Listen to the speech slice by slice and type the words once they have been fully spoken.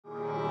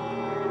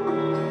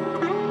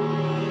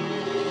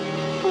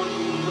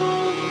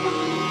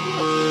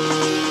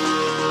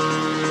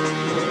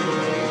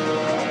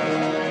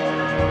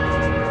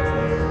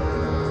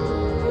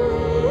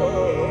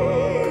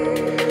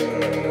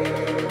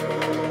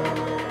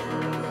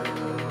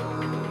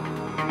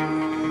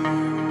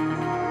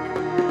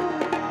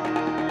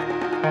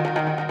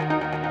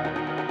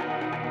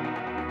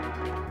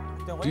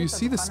you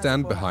see the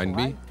stand behind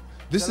me?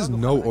 This is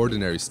no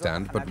ordinary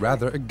stand, but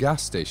rather a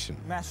gas station.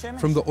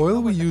 From the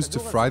oil we use to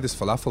fry this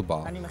falafel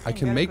ball, I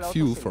can make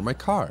fuel for my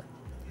car.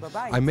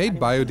 I made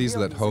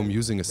biodiesel at home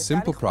using a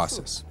simple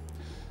process.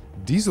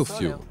 Diesel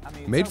fuel,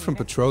 made from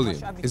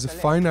petroleum, is a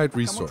finite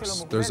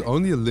resource. There's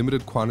only a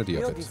limited quantity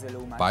of it.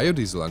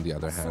 Biodiesel, on the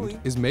other hand,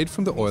 is made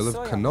from the oil of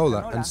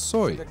canola and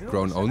soy,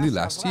 grown only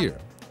last year.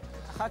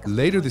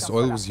 Later, this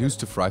oil was used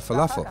to fry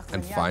falafel,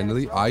 and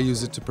finally, I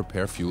use it to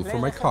prepare fuel for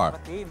my car.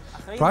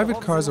 Private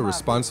cars are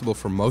responsible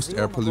for most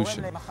air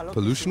pollution,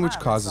 pollution which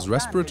causes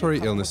respiratory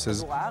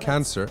illnesses,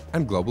 cancer,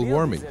 and global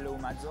warming.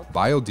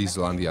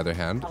 Biodiesel, on the other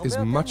hand, is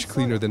much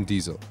cleaner than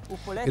diesel.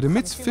 It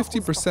emits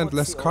 50%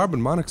 less carbon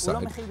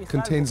monoxide,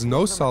 contains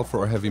no sulfur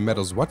or heavy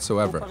metals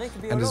whatsoever,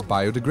 and is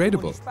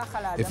biodegradable.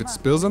 If it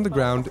spills on the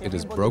ground, it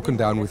is broken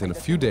down within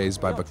a few days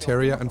by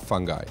bacteria and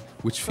fungi,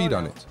 which feed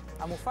on it.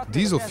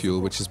 Diesel fuel,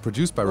 which is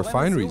produced by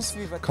refineries,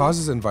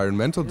 causes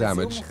environmental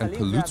damage and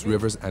pollutes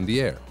rivers and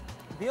the air.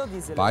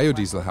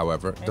 Biodiesel,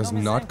 however, does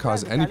not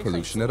cause any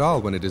pollution at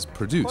all when it is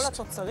produced.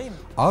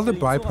 All the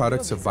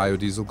byproducts of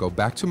biodiesel go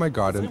back to my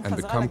garden and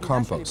become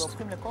compost.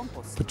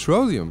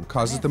 Petroleum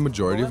causes the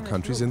majority of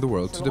countries in the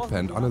world to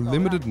depend on a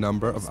limited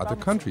number of other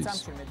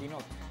countries.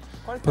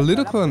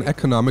 Political and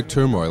economic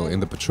turmoil in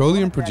the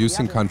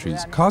petroleum-producing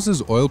countries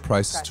causes oil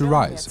prices to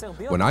rise.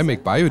 When I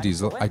make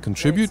biodiesel, I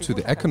contribute to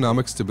the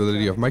economic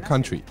stability of my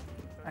country.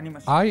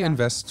 I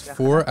invest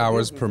 4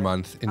 hours per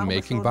month in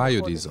making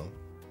biodiesel.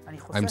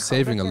 I'm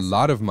saving a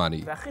lot of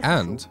money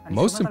and,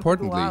 most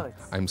importantly,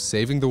 I'm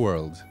saving the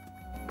world.